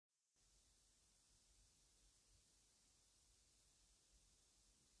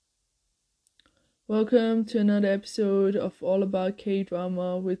Welcome to another episode of All About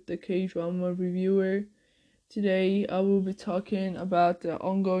K-Drama with the Kdrama Reviewer. Today I will be talking about the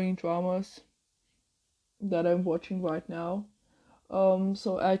ongoing dramas that I'm watching right now.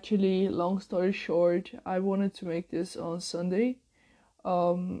 So actually, long story short, I wanted to make this on Sunday,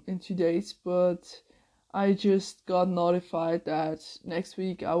 in 2 days, but I just got notified that next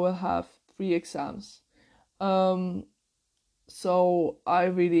week I will have 3 exams. Um, so I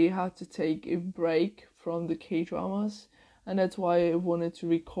really had to take a break from the K dramas, and that's why I wanted to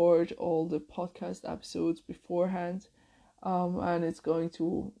record all the podcast episodes beforehand. And it's going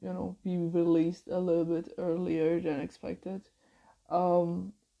to, be released a little bit earlier than expected.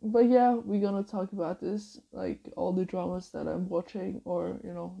 But yeah, we're gonna talk about this, like all the dramas that I'm watching or,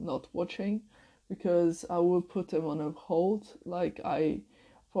 not watching, because I will put them on a hold. Like I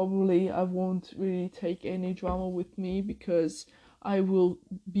won't really take any drama with me because I will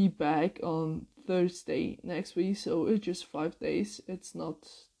be back on Thursday next week, so it's just 5 days. It's not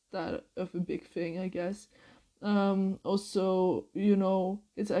that of a big thing, I guess. Also,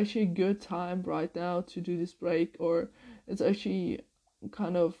 it's actually a good time right now to do this break, or it's actually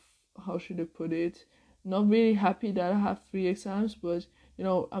kind of, how should I put it? Not really happy that I have 3 exams, but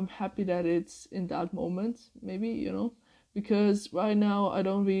I'm happy that it's in that moment, maybe, because right now I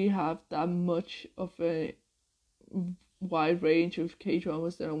don't really have that much of a wide range of K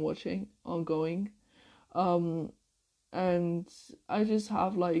dramas that I'm watching ongoing. Um, and I just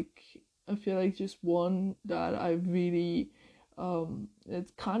have I feel like just one that I really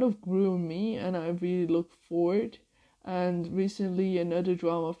it kind of grew on me and I really look forward. And recently another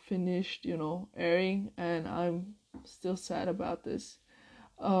drama finished, airing, and I'm still sad about this.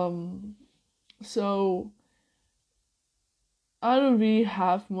 Um, so I don't really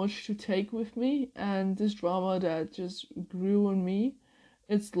have much to take with me, and this drama that just grew on me,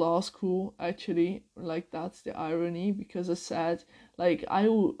 it's law school actually. Like that's the irony, because I said I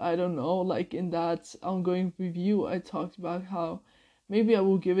don't know, like in that ongoing review I talked about how maybe I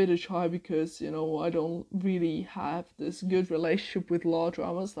will give it a try because I don't really have this good relationship with law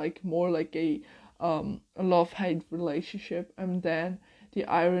dramas, like more like a love-hate relationship. And then the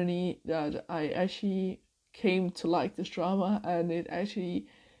irony that I actually came to like this drama, and it actually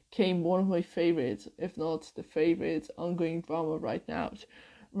came one of my favorites, if not the favorite ongoing drama right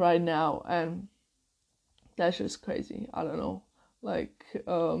now. And that's just crazy. I don't know, like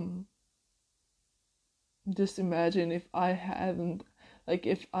just imagine if I hadn't, like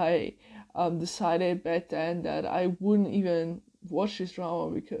if I decided back then that I wouldn't even watch this drama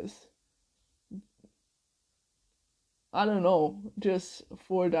because I don't know, just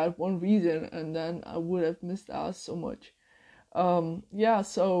for that one reason, and then I would have missed out so much. Yeah,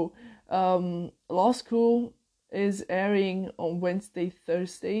 so Law School is airing on Wednesday,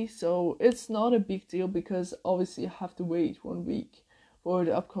 Thursday, so it's not a big deal because obviously I have to wait 1 week for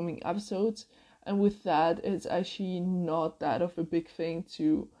the upcoming episodes, and with that, it's actually not that of a big thing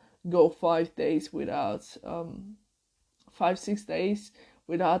to go 5 days without 5-6 days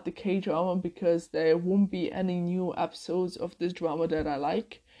without the K drama, because there won't be any new episodes of this drama that I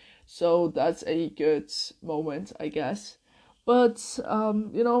like. So that's a good moment, I guess. But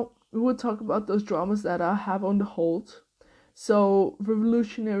we will talk about those dramas that I have on the hold. So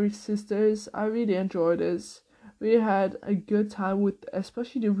Revolutionary Sisters, I really enjoyed this. We had a good time with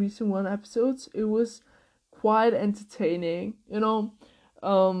especially the recent one episodes. It was quite entertaining, I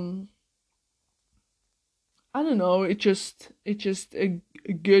don't know, it just a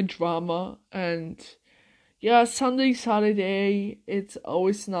good drama. And yeah, Sunday, Saturday, it's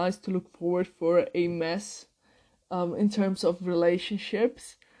always nice to look forward for a mess in terms of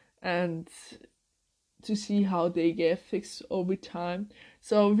relationships, and to see how they get fixed over time.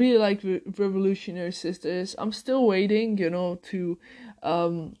 So I really like Revolutionary Sisters. I'm still waiting, to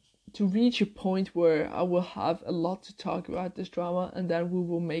reach a point where I will have a lot to talk about this drama, and then we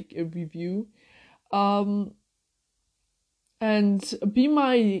will make a review. And Be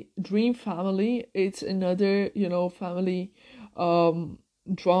My Dream Family, it's another, family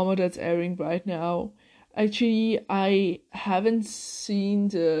drama that's airing right now. Actually, I haven't seen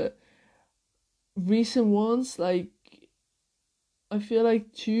the recent ones. Like, I feel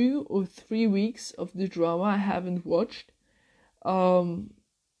like 2 or 3 weeks of the drama I haven't watched. Um,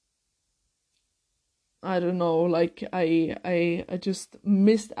 I don't know, like I just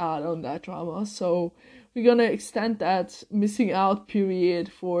missed out on that drama. So we're gonna extend that missing out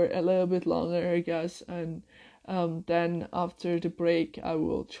period for a little bit longer, I guess. And then after the break I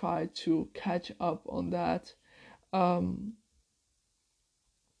will try to catch up on that. Um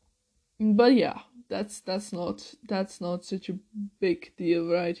but yeah, that's not such a big deal,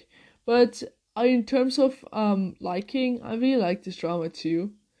 right? But in terms of liking, I really like this drama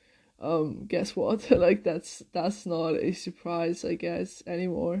too. Guess what? Like that's not a surprise, I guess,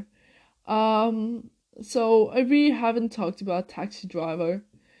 anymore. Um, so I really haven't talked about Taxi Driver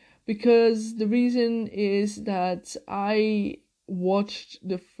because the reason is that I watched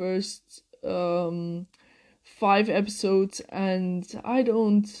the first 5 episodes and I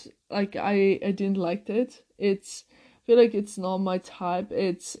don't like I didn't like it. I feel like it's not my type.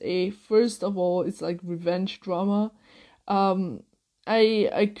 It's a first of all, it's like revenge drama. Um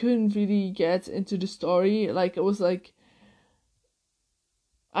I couldn't really get into the story. Like it was like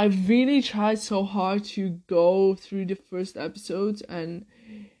I really tried so hard to go through the first episode and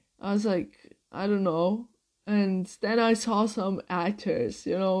I was like, I don't know. And then I saw some actors,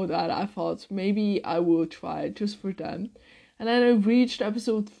 that I thought maybe I will try it just for them. And then I reached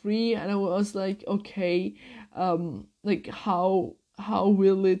episode 3 and I was like, okay, like how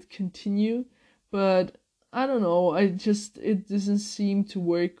will it continue? But I don't know, it doesn't seem to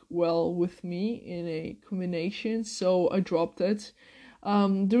work well with me in a combination, so I dropped it.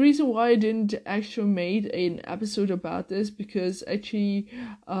 The reason why I didn't actually made an episode about this because actually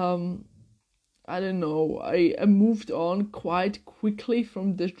I don't know, I moved on quite quickly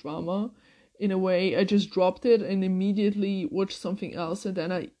from this drama. In a way, I just dropped it and immediately watched something else, and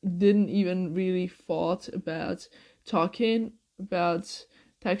then I didn't even really thought about talking about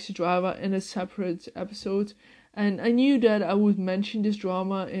Taxi Driver in a separate episode. And I knew that I would mention this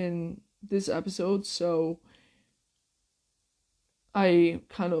drama in this episode, so I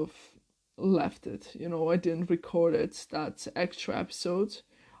kind of left it. I didn't record it, that extra episode.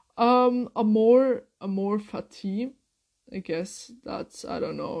 Amor Fati, I guess that's, I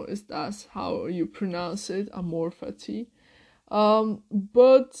don't know, is that how you pronounce it, Amor Fati.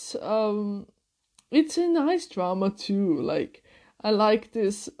 But it's a nice drama too. Like I like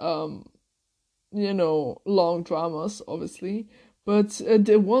this long dramas, obviously, but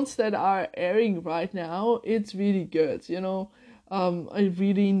the ones that are airing right now, it's really good. I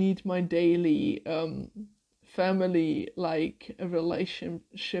really need my daily family, like a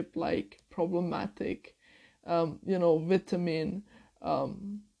relationship, like problematic, vitamin,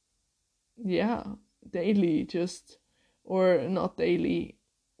 um, yeah, daily, just, or not daily,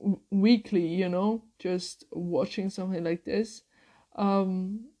 weekly, just watching something like this.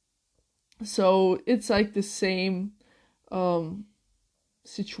 Um, so it's like the same um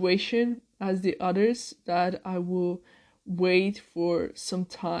situation as the others, that I will wait for some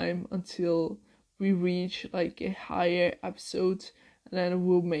time until we reach like a higher episode, and then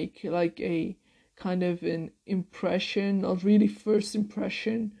we'll make like a kind of an impression, not really first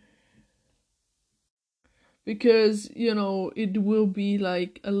impression, because it will be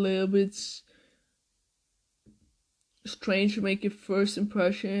like a little bit strange to make a first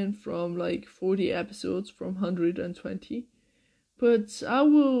impression from like 40 episodes from 120. But I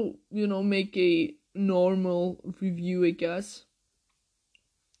will, make a normal review, I guess.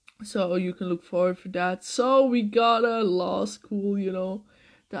 So you can look forward for that. So we got a law school,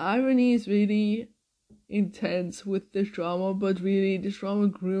 The irony is really intense with this drama, but really this drama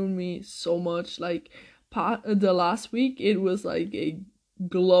grew me so much. Like the last week, it was like a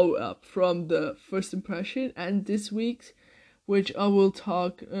glow up from the first impression, and this week's, which I will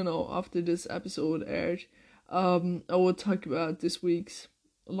talk, after this episode aired. I will talk about this week's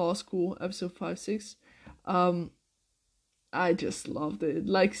Law School episode 5-6. I just loved it.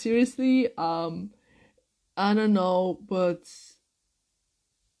 Like seriously, I don't know, but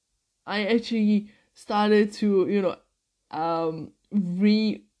I actually started to,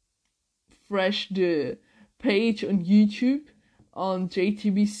 refresh the page on YouTube on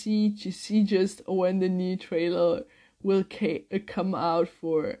JTBC to see just when the new trailer will come out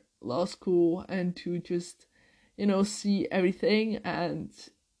for Law School, and to just see everything. And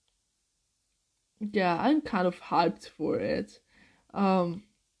yeah, I'm kind of hyped for it. And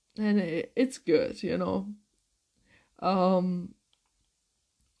it's good. um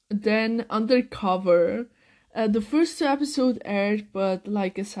then Undercover, the first 2 episodes aired, but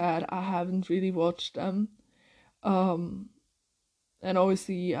like I said, I haven't really watched them. um and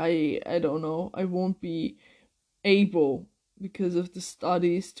obviously I don't know, I won't be able, because of the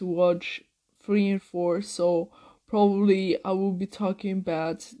studies, to watch 3 and 4, so probably I will be talking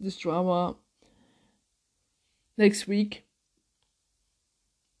about this drama next week,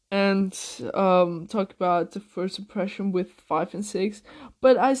 and talk about the first impression with 5 and 6.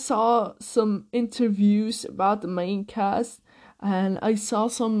 But I saw some interviews about the main cast, and I saw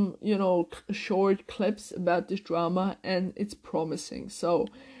some short clips about this drama, and it's promising. So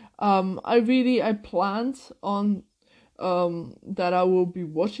I planned on that I will be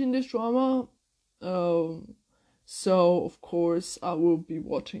watching this drama Um, so of course I will be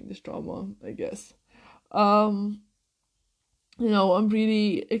watching this drama, I guess. Um, I'm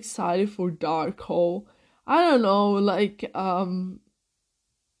really excited for Dark Hole. I don't know, like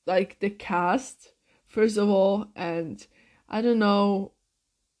the cast first of all, and I don't know,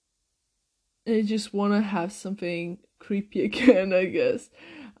 I just want to have something creepy again, I guess.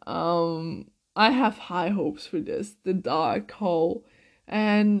 I have high hopes for this, the Dark Hole,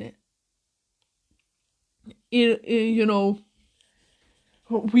 and it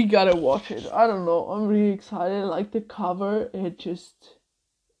we gotta watch it. I don't know. I'm really excited. Like the cover, it's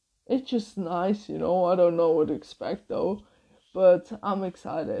just nice. I don't know what to expect though, but I'm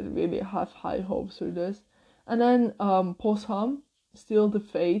excited. Really have high hopes for this. And then Posham, Still the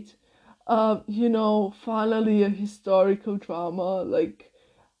Fate. Finally a historical drama. Like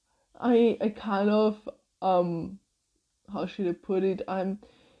I kind of how should I put it? I'm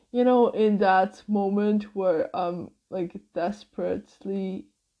in that moment where I'm like desperately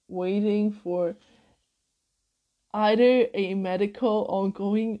waiting for either a medical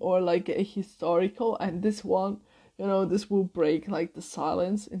ongoing or like a historical, and this one, this will break like the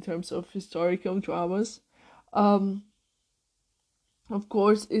silence in terms of historical dramas. Um of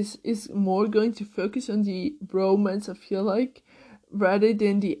course is more going to focus on the romance, I feel like, rather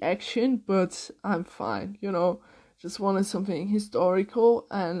than the action, but I'm fine, just wanted something historical.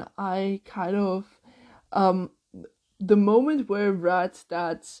 And I kind of um the moment where I read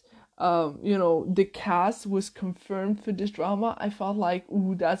that the cast was confirmed for this drama, I felt like,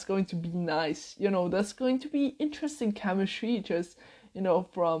 ooh, that's going to be nice, that's going to be interesting chemistry, just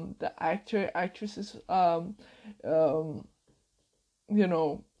from the actresses, um you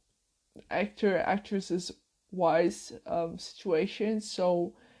know actresses wise situation.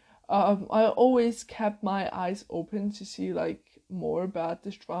 So I always kept my eyes open to see like more about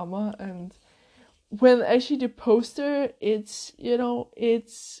this drama. And when actually the poster, it's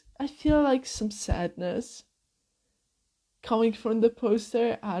I feel like some sadness coming from the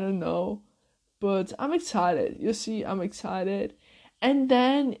poster. I don't know, but I'm excited. You see, I'm excited. And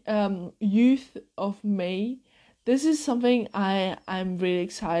then Youth of May. This is something I'm really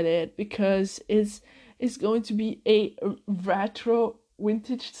excited because it's going to be a retro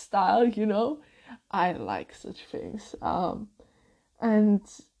vintage style. I like such things. And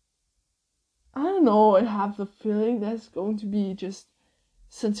I don't know. I have the feeling that's going to be just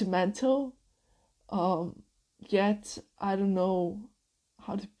sentimental. Um, Yet I don't know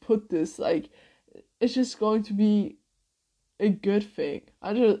how to put this. Like, it's just going to be a good thing.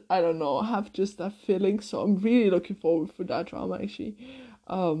 I don't know. I have just that feeling, so I'm really looking forward for that drama actually.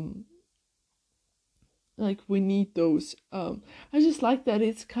 Um like we need those. I just like that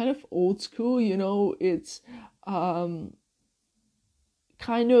it's kind of old school, it's um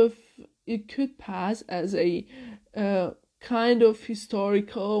kind of, it could pass as a kind of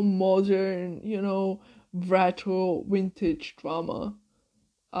historical modern, retro vintage drama.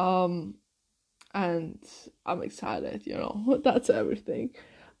 Um and I'm excited, that's everything.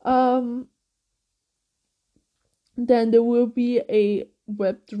 Um, then there will be a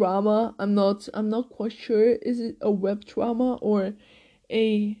web drama. I'm not quite sure, is it a web drama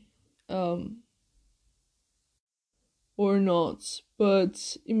a um or not,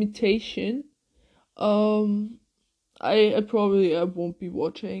 but Imitation. Um, I won't be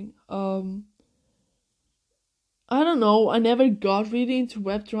watching. I don't know. I never got really into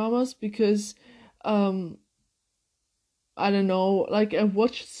web dramas because um I don't know, like I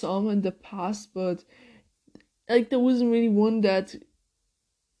watched some in the past, but like there wasn't really one that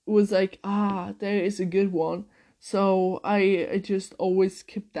was like, there is a good one. So I just always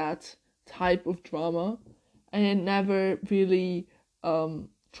skipped that type of drama and never really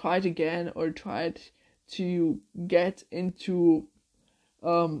tried again or tried to get into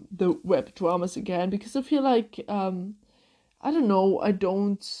the web dramas again, because I feel like I don't know, I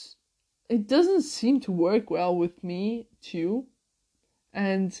don't, it doesn't seem to work well with me too.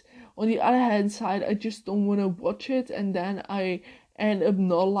 And on the other hand side, I just don't want to watch it, and then I end up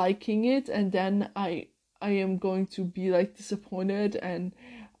not liking it, and then I am going to be like disappointed. And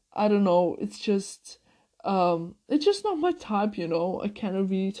I don't know, it's just not my type. I cannot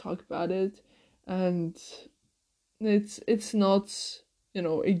really talk about it, and it's not,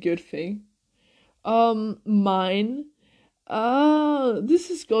 a good thing. Mine, this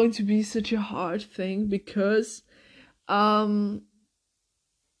is going to be such a hard thing because um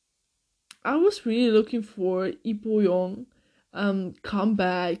I was really looking for Ipoyong,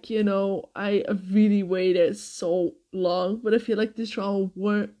 comeback. I really waited so long, but I feel like this drama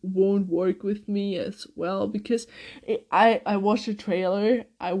won't work with me as well because I watched a trailer.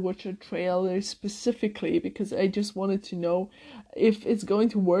 I watched a trailer specifically because I just wanted to know if it's going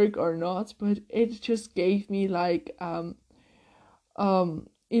to work or not. But it just gave me like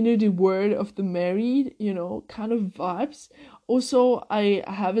Into the World of the Married, kind of vibes. Also, I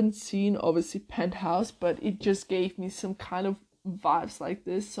haven't seen obviously Penthouse, but it just gave me some kind of vibes like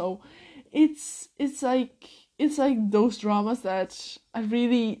this. So it's like those dramas that I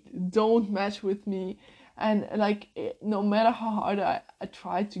really don't match with me, and like no matter how hard I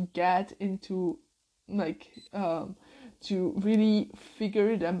try to get into, like to really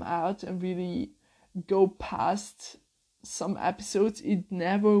figure them out and really go past some episodes, it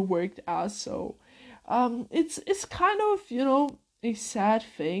never worked out. So it's kind of a sad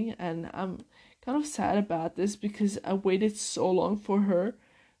thing, and I'm kind of sad about this because I waited so long for her.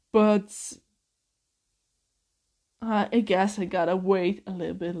 But I guess I gotta wait a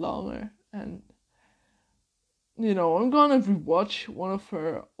little bit longer. And I'm gonna rewatch one of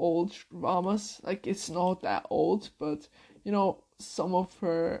her old dramas. Like, it's not that old, but some of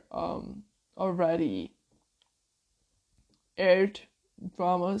her already aired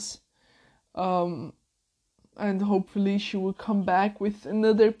dramas. Um, and hopefully she will come back with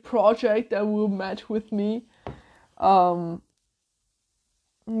another project that will match with me. Um,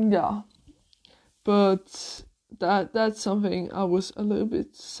 yeah, but that's something I was a little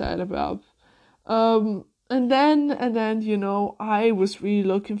bit sad about. And then I was really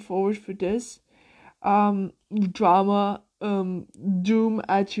looking forward for this drama, Doom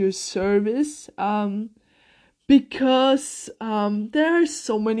at Your Service. Because there are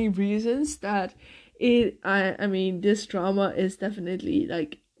so many reasons that I mean, this drama is definitely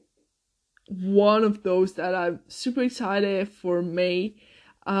like one of those that I'm super excited for May,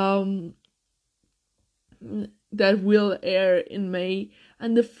 um that will air in May.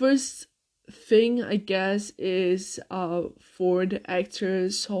 And the first thing, I guess, is for the actor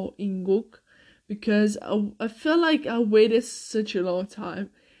So In-guk, because I feel like I waited such a long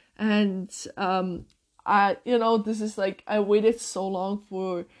time. And this is like, I waited so long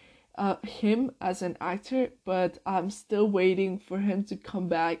for him as an actor, but I'm still waiting for him to come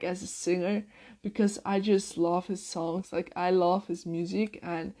back as a singer because I just love his songs. Like, I love his music,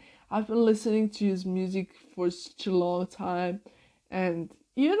 and I've been listening to his music for such a long time. And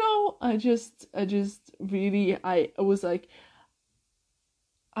I just really, I was like,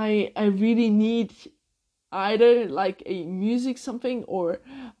 I really need either like a music something, or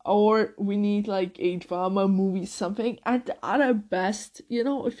we need like a drama movie something at the other best.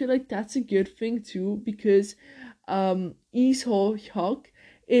 I feel like that's a good thing too, because Lee So Hyuk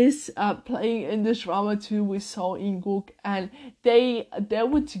is playing in this drama too with Seo In-guk, and they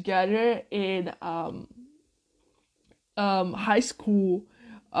were together in high school.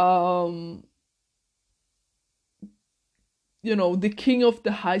 um The King of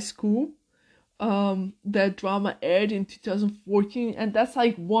the High School. That drama aired in 2014, and that's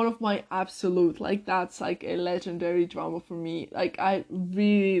like one of my absolute, like, that's like a legendary drama for me. Like, I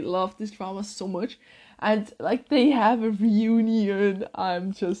really love this drama so much, and like they have a reunion.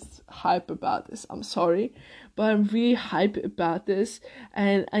 I'm just hype about this. I'm sorry, but I'm really hype about this,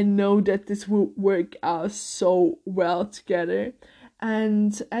 and I know that this will work out so well together.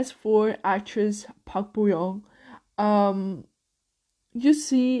 And as for actress Park Bo Young, um you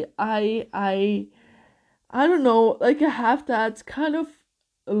see, I don't know, like, I have that kind of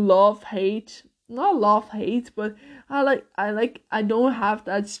love hate, not love hate, but I don't have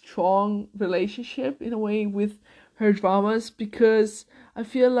that strong relationship in a way with her dramas, because I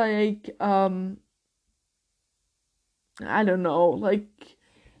feel like I don't know, like,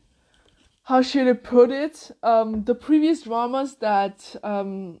 how should I put it? The previous dramas that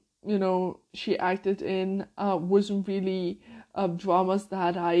she acted in wasn't really dramas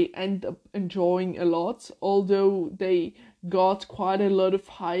that I end up enjoying a lot. Although they got quite a lot of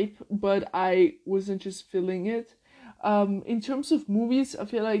hype, but I wasn't just feeling it. In terms of movies, I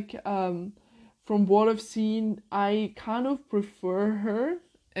feel like from what I've seen, I kind of prefer her.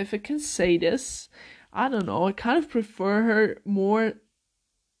 If I can say this, I don't know. I kind of prefer her more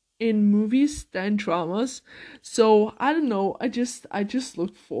in movies than dramas. So I don't know. I just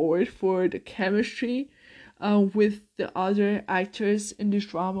look forward for the chemistry with the other actors in this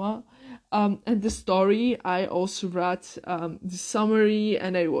drama. And the story, I also read the summary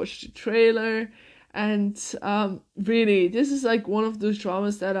and I watched the trailer. And really, this is like one of those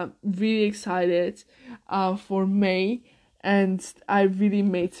dramas that I'm really excited for May. And I really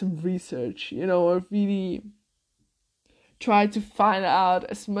made some research. I really try to find out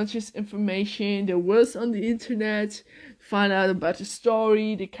as much as information there was on the internet, find out about the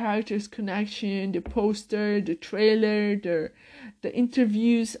story, the characters' connection, the poster, the trailer, the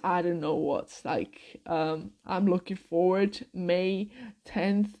interviews. I don't know what. I'm looking forward. May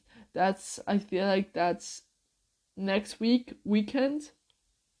 10th. I feel like that's next weekend.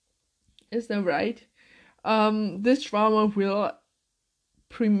 Is that right? This drama will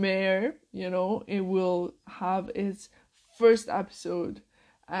premiere, it will have its first episode,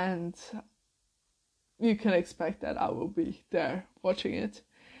 and you can expect that I will be there watching it.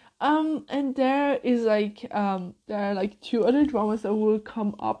 And there are like two other dramas that will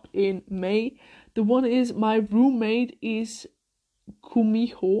come up in May. The one is My Roommate is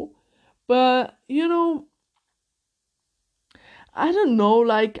Kumiho, but I don't know,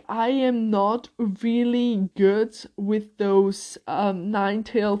 like I am not really good with those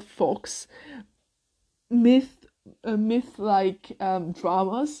nine-tailed fox myth like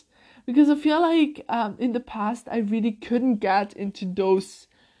dramas, because I feel like in the past I really couldn't get into those,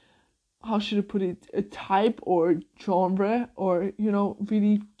 how should I put it, a type or genre, or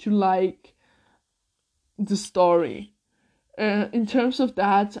really to like the story. In terms of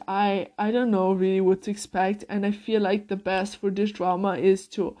that, I don't know really what to expect, and I feel like the best for this drama is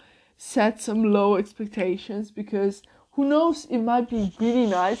to set some low expectations, because who knows, it might be really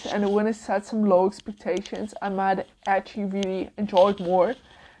nice, and when I set some low expectations, I might actually really enjoy it more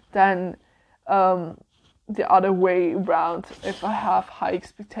than the other way around if I have high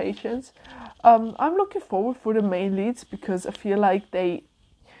expectations. I'm looking forward for the main leads because I feel like they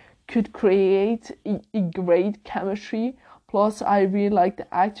could create a great chemistry. Plus, I really like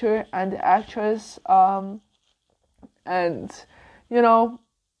the actor and the actress. And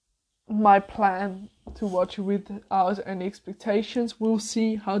my plan to watch it without any expectations. We'll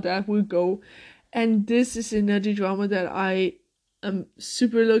see how that will go. And this is another drama that I am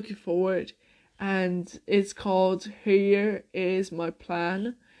super looking forward. And it's called Here Is My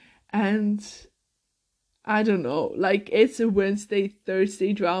Plan. And I don't know, like it's a Wednesday,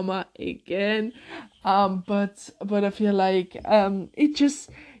 Thursday drama again. But I feel like it just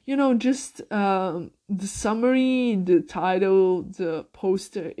the summary, the title, the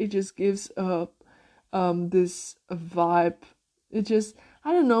poster, it just gives this vibe. It just,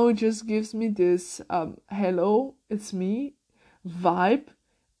 I don't know, it just gives me this hello, it's me vibe.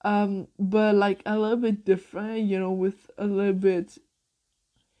 But like a little bit different, with a little bit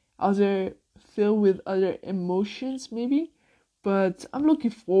other, filled with other emotions maybe. But I'm looking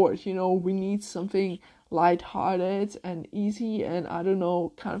forward, we need something lighthearted and easy, and I don't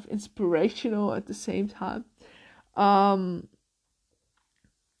know, kind of inspirational at the same time.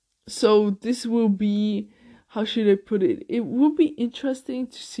 So this will be, how should I put it, it will be interesting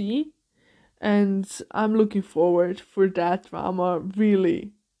to see, and I'm looking forward for that drama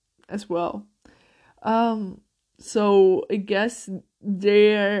really as well. So I guess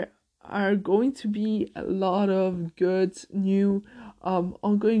there are going to be a lot of good new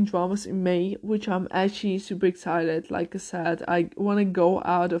ongoing dramas in May, which I'm actually super excited. Like I said, I want to go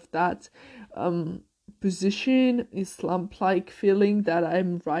out of that position, slump like feeling that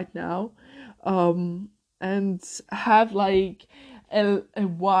I'm right now, and have like a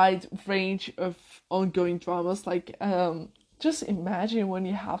wide range of ongoing dramas. Like just imagine when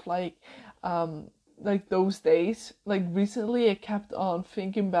you have like those days. Like recently I kept on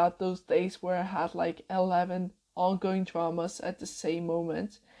thinking about those days where I had like 11 ongoing dramas at the same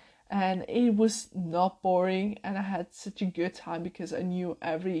moment, and it was not boring, and I had such a good time because I knew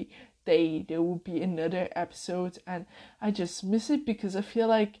every day there would be another episode, and I just miss it because I feel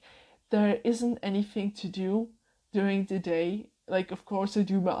like there isn't anything to do during the day. Like of course I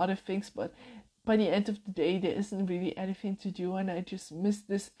do my other things, but by the end of the day there isn't really anything to do, and I just miss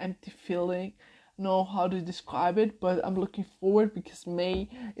this empty feeling. Know how to describe it, but I'm looking forward because May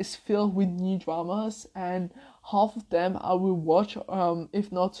is filled with new dramas, and half of them I will watch,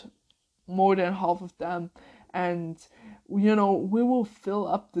 if not more than half of them, and we will fill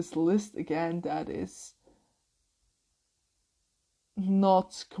up this list again that is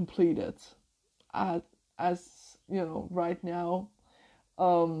not completed as right now.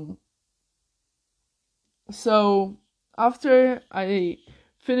 So after I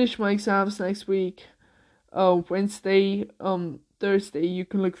finish my exams next week, Wednesday, Thursday, you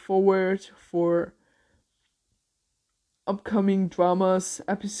can look forward for upcoming dramas,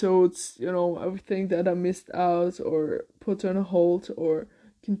 episodes, everything that I missed out or put on hold or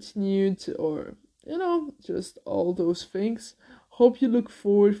continued, or just all those things. Hope you look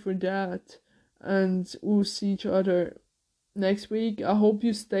forward for that, and we'll see each other next week. I hope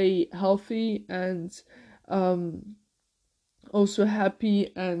you stay healthy and also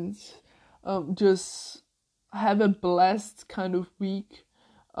happy and just have a blessed kind of week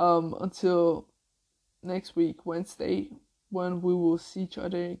until next week, Wednesday, when we will see each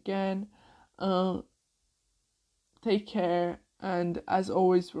other again. Take care, and as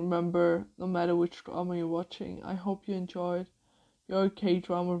always, remember, no matter which drama you're watching, I hope you enjoyed. Your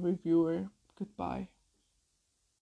Kdrama Reviewer. Goodbye.